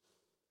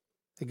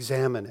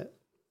 Examine it.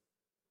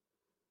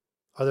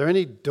 Are there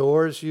any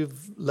doors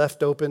you've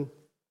left open?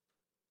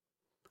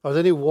 Are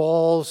there any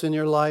walls in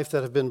your life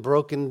that have been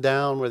broken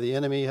down where the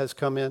enemy has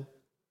come in?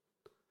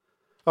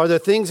 Are there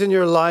things in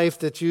your life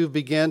that you've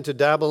begun to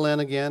dabble in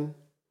again?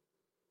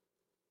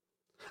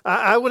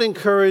 I would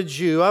encourage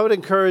you, I would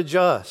encourage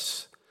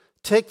us,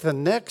 take the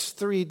next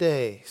 3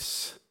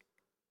 days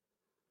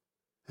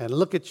and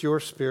look at your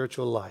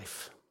spiritual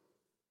life.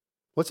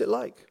 What's it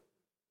like?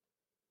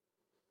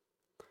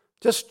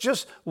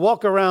 Just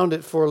walk around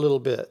it for a little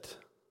bit.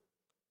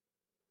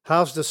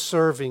 How's the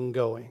serving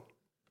going?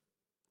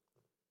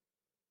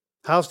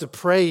 How's the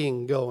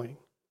praying going?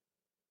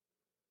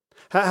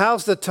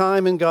 How's the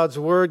time in God's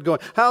Word going?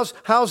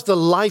 How's the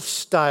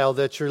lifestyle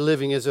that you're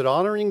living? Is it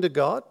honoring to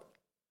God?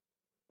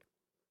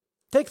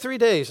 Take 3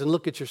 days and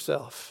look at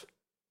yourself.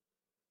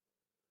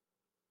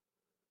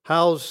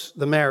 How's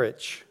the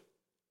marriage?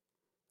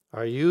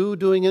 Are you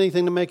doing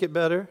anything to make it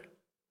better?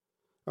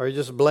 Or are you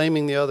just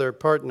blaming the other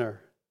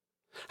partner?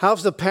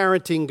 How's the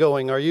parenting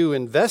going? Are you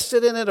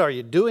invested in it? Are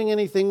you doing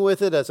anything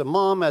with it as a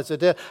mom, as a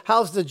dad?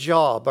 How's the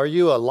job? Are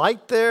you a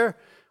light there?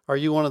 Are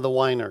you one of the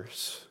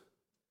whiners?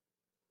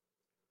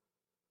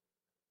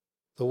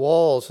 The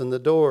walls and the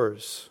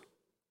doors.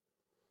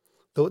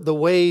 The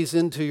ways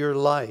into your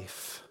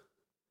life.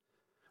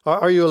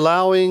 Are you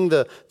allowing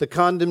the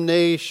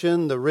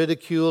condemnation, the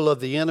ridicule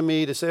of the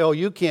enemy to say, oh,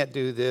 you can't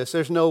do this.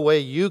 There's no way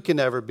you can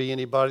ever be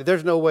anybody.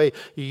 There's no way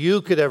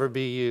you could ever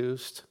be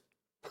used.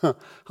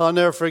 I'll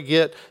never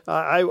forget,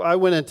 I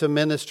went into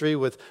ministry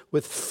with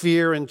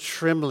fear and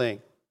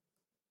trembling.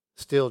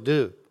 Still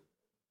do.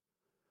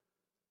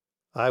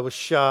 I was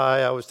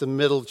shy. I was the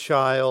middle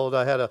child.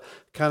 I had a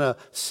kind of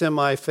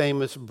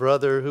semi-famous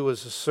brother who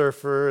was a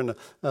surfer, and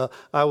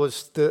I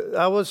wasn't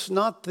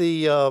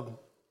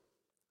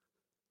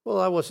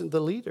the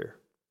leader.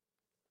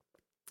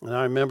 And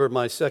I remember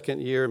my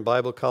second year in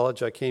Bible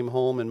college, I came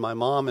home, and my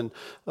mom and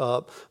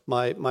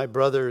my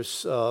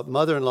brother's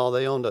mother-in-law,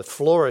 they owned a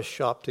florist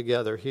shop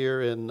together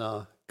here in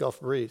Gulf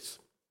Breeze.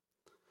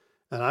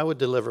 And I would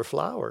deliver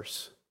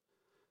flowers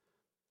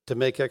to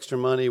make extra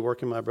money,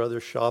 work in my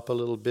brother's shop a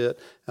little bit.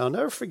 And I'll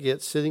never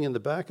forget sitting in the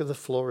back of the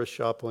florist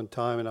shop one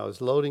time, and I was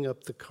loading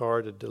up the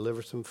car to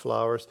deliver some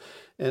flowers.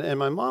 And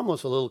my mom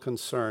was a little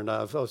concerned.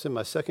 I was in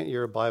my second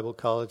year of Bible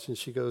college, and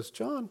she goes,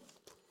 John,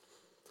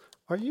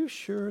 are you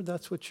sure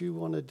that's what you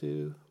want to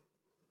do?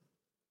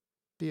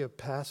 Be a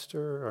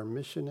pastor or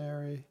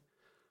missionary?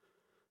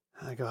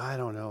 And I go, I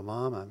don't know,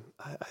 Mom.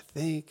 I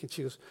think. And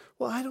she goes,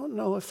 well, I don't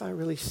know if I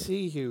really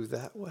see you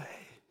that way.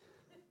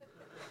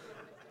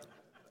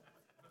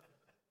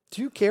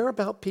 Do you care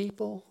about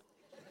people?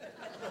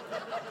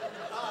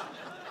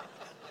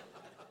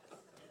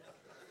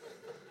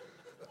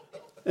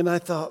 And I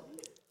thought,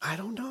 I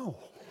don't know.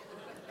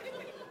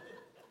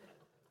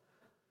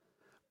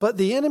 But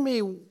the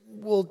enemy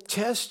will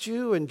test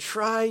you and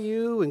try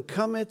you and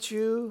come at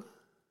you.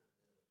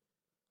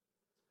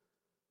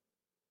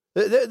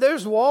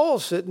 There's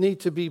walls that need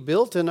to be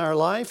built in our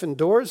life and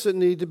doors that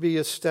need to be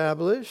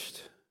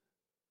established.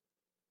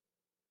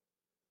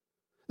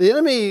 The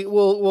enemy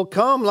will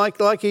come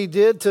like he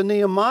did to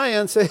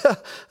Nehemiah and say,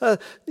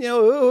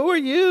 who are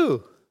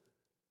you?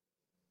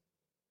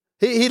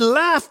 He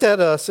laughed at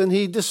us and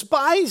he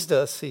despised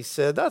us, he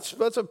said.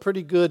 That's a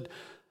pretty good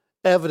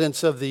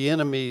evidence of the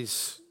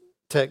enemy's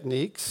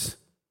techniques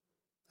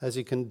as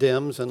he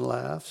condemns and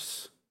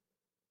laughs.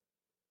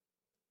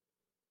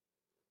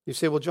 You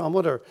say, well, John,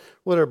 what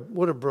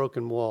are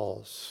broken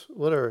walls?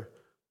 What are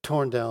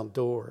torn down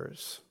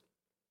doors?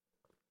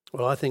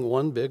 Well, I think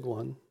one big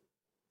one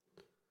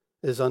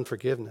is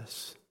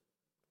unforgiveness.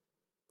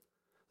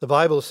 The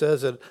Bible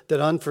says that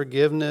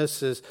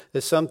unforgiveness is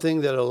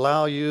something that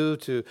allow you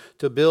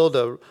to build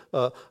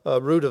a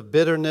root of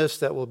bitterness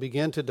that will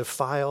begin to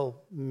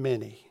defile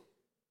many.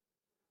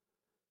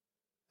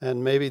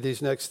 And maybe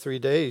these next 3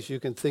 days you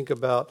can think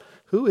about,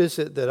 who is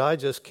it that I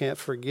just can't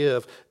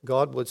forgive?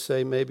 God would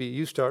say, maybe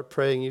you start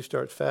praying, you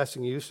start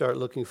fasting, you start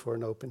looking for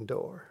an open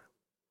door.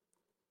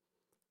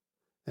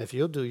 And if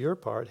you'll do your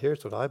part,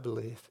 here's what I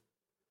believe.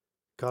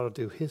 God will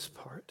do his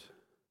part.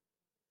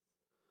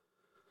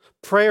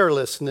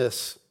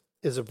 Prayerlessness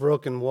is a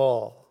broken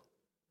wall.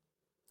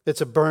 It's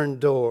a burned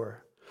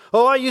door.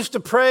 Oh, I used to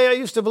pray. I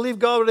used to believe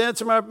God would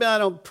answer my prayer. I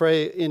don't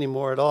pray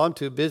anymore at all. I'm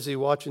too busy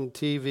watching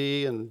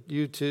TV and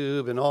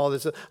YouTube and all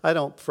this. I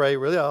don't pray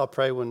really. I'll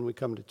pray when we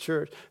come to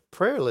church.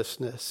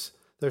 Prayerlessness.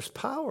 There's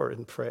power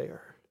in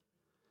prayer.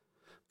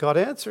 God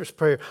answers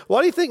prayer.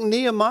 Why do you think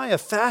Nehemiah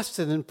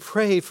fasted and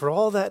prayed for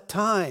all that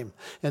time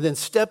and then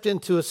stepped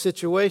into a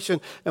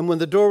situation, and when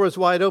the door was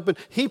wide open,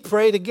 he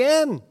prayed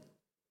again?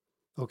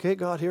 Okay,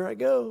 God, here I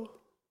go.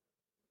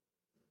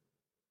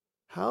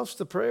 How's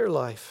the prayer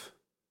life?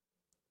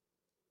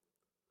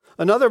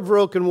 Another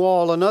broken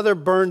wall, another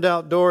burned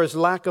out door is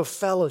lack of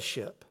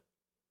fellowship.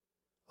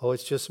 Oh,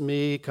 it's just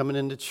me coming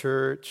into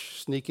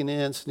church, sneaking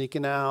in,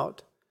 sneaking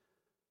out.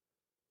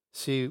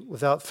 See,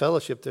 without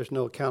fellowship, there's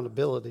no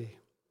accountability.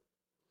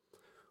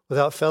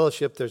 Without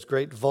fellowship, there's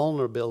great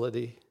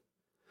vulnerability.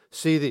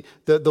 See,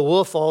 the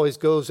wolf always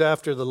goes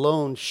after the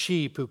lone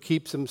sheep who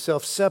keeps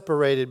himself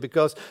separated,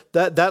 because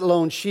that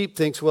lone sheep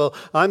thinks, well,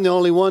 I'm the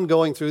only one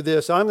going through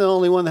this. I'm the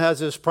only one that has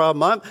this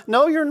problem.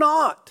 No, you're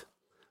not.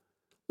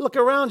 Look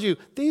around you.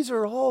 These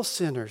are all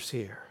sinners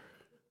here.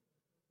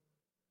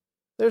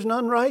 There's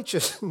none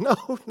righteous.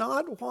 No,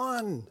 not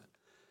one.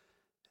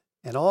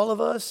 And all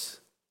of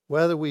us,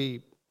 whether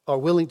we are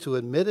willing to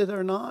admit it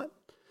or not,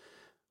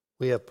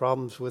 we have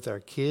problems with our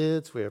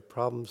kids. We have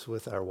problems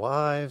with our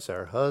wives,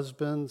 our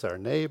husbands, our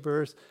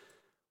neighbors.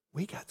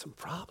 We got some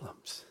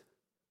problems.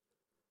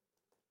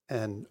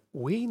 And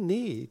we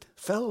need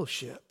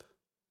fellowship.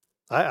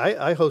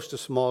 I host a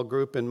small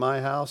group in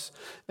my house,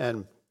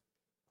 and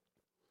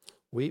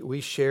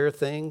we share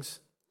things.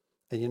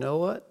 And you know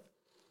what?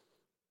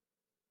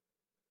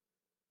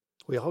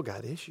 We all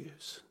got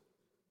issues.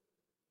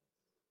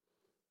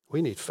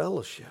 We need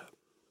fellowship.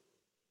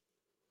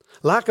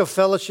 Lack of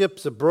fellowship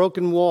is a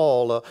broken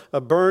wall, a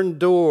burned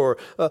door.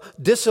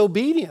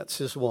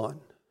 Disobedience is one.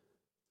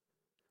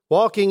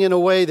 Walking in a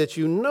way that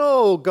you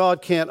know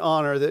God can't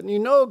honor, that you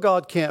know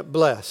God can't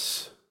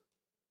bless.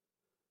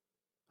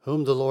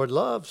 Whom the Lord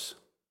loves,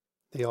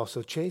 he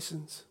also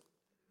chastens.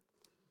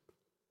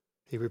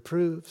 He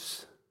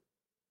reproves.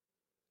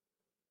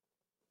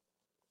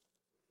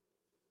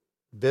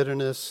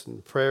 Bitterness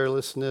and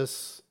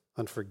prayerlessness,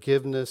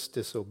 unforgiveness,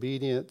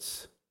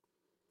 disobedience.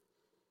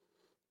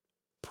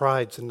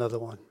 Pride's another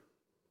one.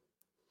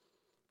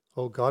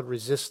 Oh, God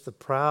resists the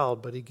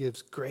proud, but he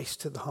gives grace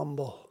to the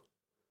humble.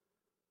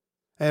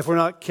 And if we're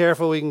not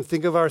careful, we can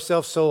think of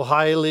ourselves so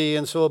highly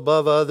and so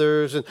above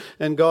others,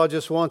 and God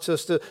just wants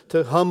us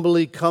to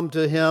humbly come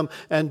to him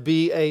and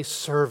be a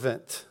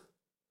servant.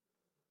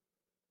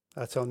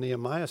 That's how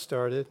Nehemiah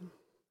started.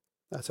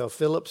 That's how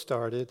Philip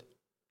started.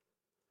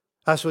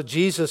 That's what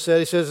Jesus said.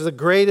 He says, the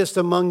greatest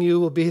among you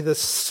will be the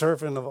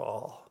servant of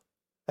all,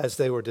 as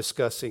they were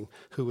discussing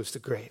who was the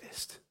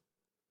greatest.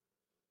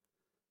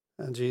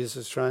 And Jesus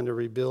is trying to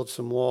rebuild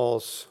some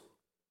walls.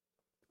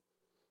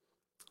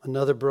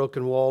 Another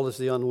broken wall is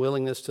the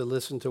unwillingness to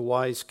listen to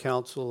wise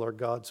counsel or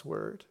God's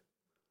word,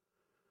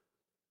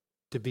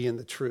 to be in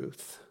the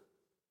truth,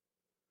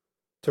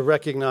 to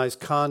recognize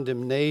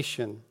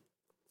condemnation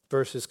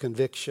versus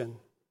conviction.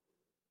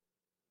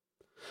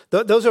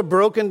 Those are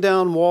broken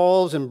down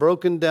walls and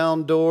broken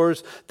down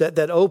doors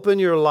that open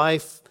your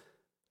life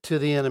to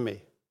the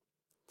enemy.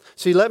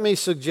 See, let me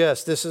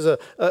suggest, this is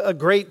a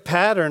great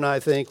pattern,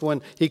 I think,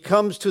 when he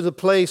comes to the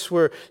place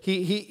where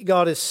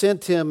God has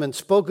sent him and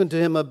spoken to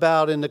him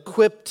about and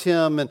equipped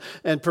him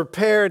and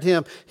prepared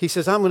him. He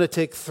says, I'm going to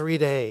take 3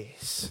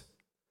 days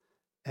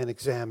and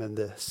examine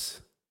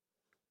this.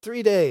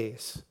 3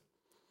 days.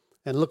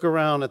 and look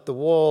around at the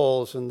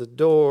walls and the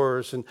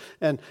doors.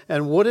 And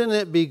wouldn't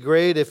it be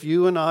great if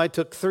you and I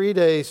took 3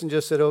 days and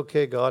just said,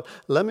 okay, God,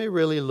 let me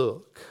really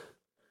look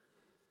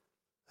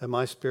at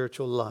my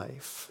spiritual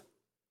life.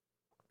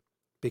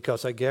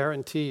 Because I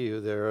guarantee you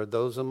there are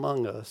those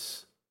among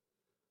us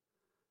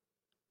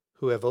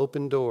who have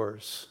opened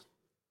doors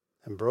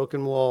and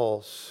broken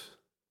walls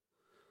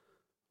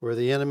where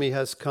the enemy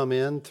has come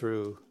in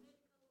through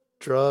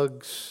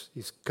drugs,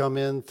 he's come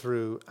in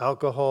through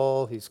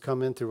alcohol, he's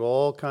come in through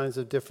all kinds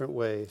of different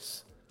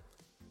ways,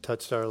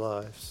 touched our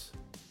lives.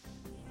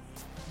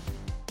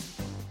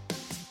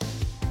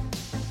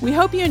 We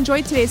hope you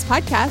enjoyed today's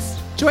podcast.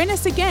 Join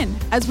us again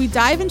as we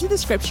dive into the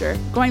scripture,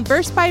 going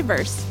verse by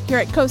verse here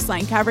at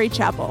Coastline Calvary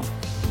Chapel.